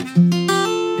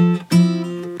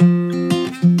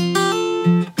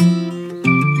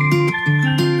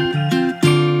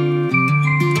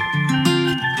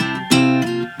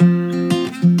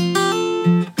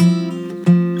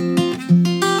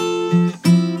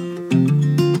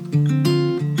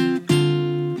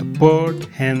Pert,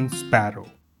 Hen Sparrow.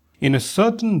 In a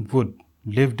certain wood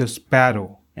lived a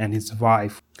sparrow and his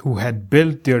wife, who had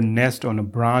built their nest on a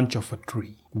branch of a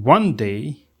tree. One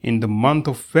day, in the month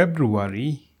of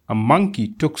February, a monkey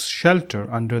took shelter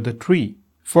under the tree,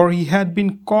 for he had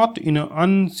been caught in an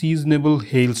unseasonable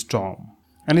hailstorm,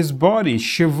 and his body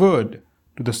shivered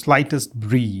to the slightest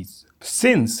breeze.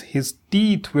 Since his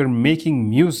teeth were making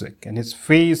music, and his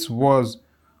face was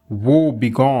woe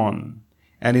begone,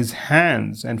 and his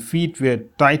hands and feet were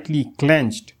tightly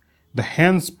clenched, the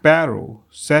hen sparrow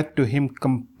said to him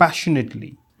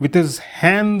compassionately, "With his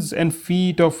hands and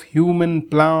feet of human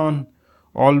plan,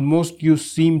 almost you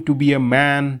seem to be a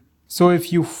man. So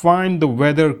if you find the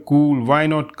weather cool, why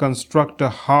not construct a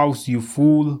house, you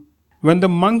fool?" When the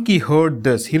monkey heard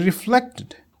this, he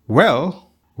reflected,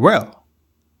 Well,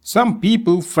 some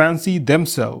people fancy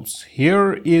themselves.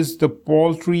 Here is the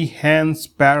paltry hen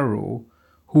sparrow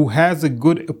who has a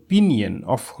good opinion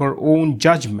of her own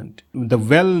judgment. The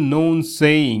well-known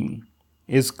saying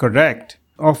is correct.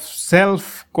 Of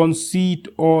self-conceit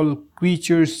all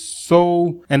creatures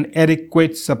sow an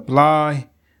adequate supply.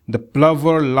 The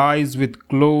plover lies with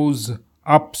claws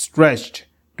upstretched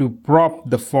to prop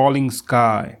the falling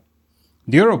sky.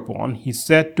 Thereupon he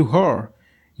said to her,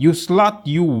 "You slut,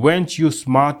 you wench, you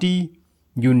smarty,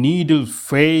 you needle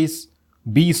face,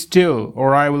 be still,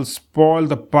 or I will spoil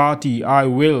the party. I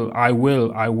will.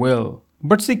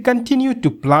 But she continued to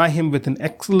ply him with an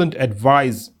excellent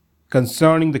advice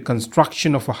concerning the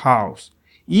construction of a house,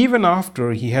 even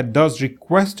after he had thus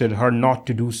requested her not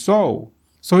to do so.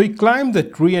 So he climbed the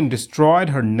tree and destroyed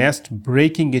her nest,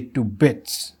 breaking it to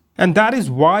bits. And that is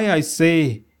why I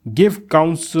say, give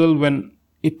counsel when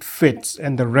it fits,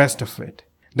 and the rest of it."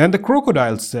 Then the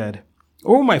crocodile said,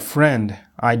 "Oh, my friend,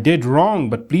 I did wrong,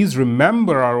 but please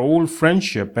remember our old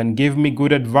friendship and give me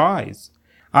good advice."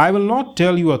 "I will not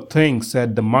tell you a thing,"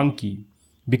 said the monkey,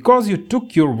 "because you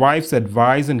took your wife's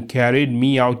advice and carried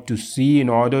me out to sea in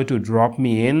order to drop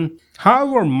me in.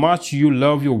 However much you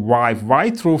love your wife,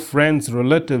 why throw friends,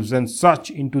 relatives, and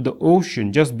such into the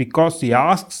ocean just because she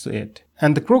asks it?"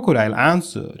 And the crocodile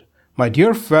answered, "My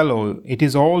dear fellow, it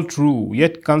is all true,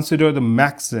 yet consider the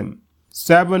maxim.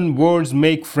 7 words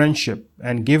make friendship,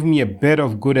 and give me a bit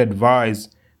of good advice,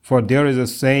 for there is a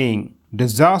saying,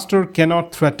 disaster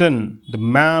cannot threaten the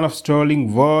man of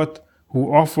sterling worth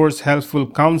who offers helpful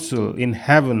counsel in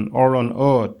heaven or on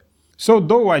earth. So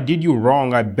though I did you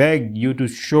wrong, I beg you to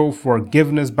show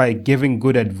forgiveness by giving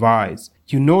good advice.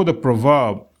 You know the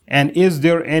proverb, and is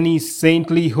there any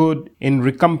saintlyhood in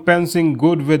recompensing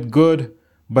good with good?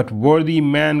 But worthy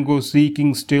men go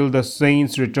seeking still, the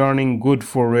saints returning good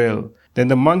for ill." Then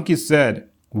the monkey said,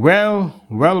 Well,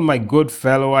 my good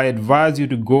fellow, I advise you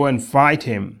to go and fight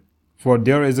him. For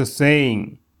there is a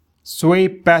saying, sway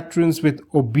patrons with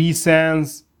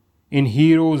obeisance, in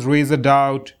heroes raise a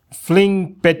doubt,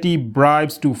 fling petty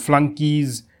bribes to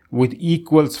flunkies, with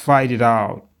equals fight it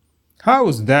out.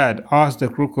 "How's that?" asked the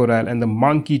crocodile, and the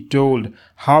monkey told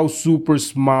how super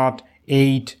smart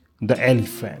ate the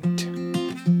elephant.